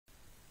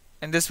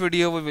In this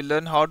video we will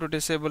learn how to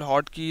disable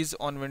hotkeys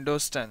on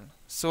Windows 10.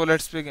 So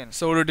let's begin.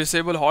 So to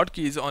disable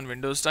hotkeys on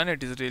Windows 10,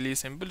 it is really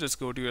simple.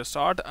 Just go to your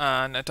start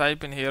and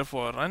type in here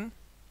for run,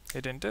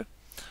 hit enter.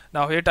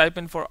 Now here type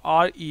in for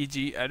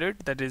reg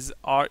edit, that is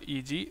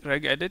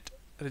reg edit,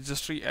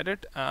 registry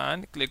edit,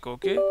 and click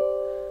OK,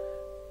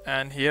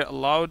 and here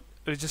allow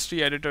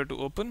registry editor to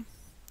open.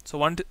 So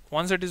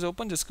once it is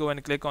open, just go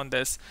and click on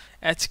this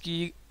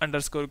HKey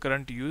underscore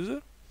current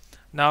user.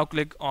 Now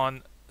click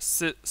on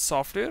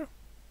software.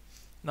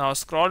 Now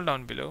scroll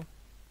down below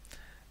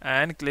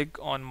and click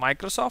on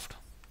Microsoft.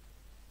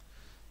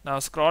 Now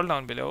scroll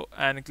down below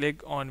and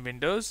click on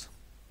Windows.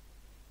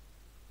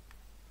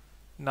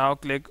 Now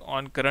click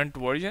on current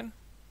version.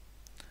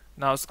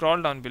 Now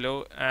scroll down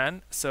below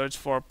and search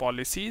for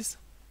policies.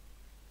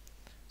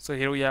 So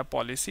here we have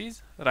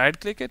policies. Right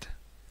click it,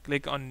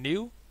 click on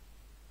new,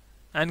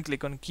 and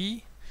click on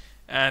key,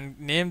 and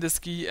name this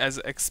key as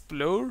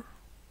Explorer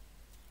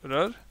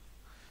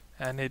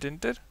and hit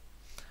enter.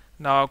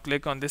 Now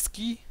click on this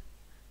key,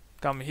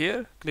 come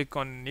here, click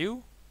on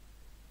new,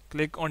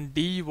 click on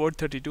D word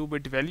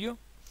 32-bit value,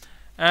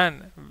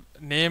 and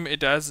name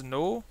it as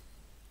no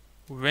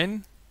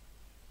win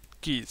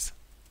keys,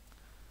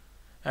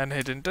 and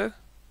hit enter.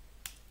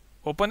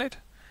 Open it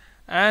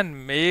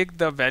and make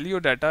the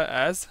value data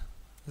as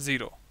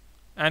 0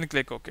 and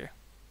click OK.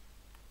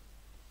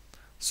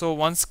 So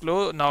once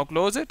now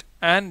close it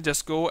and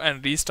just go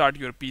and restart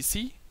your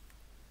PC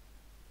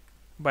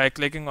by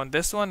clicking on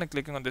this one and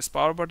clicking on this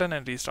power button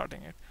and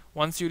restarting it.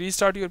 Once you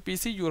restart your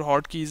PC, your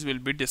hotkeys will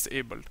be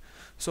disabled.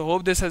 So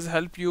hope this has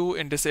helped you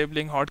in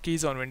disabling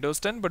hotkeys on Windows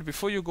 10. But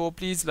before you go,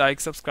 please like,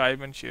 subscribe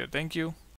and share. Thank you.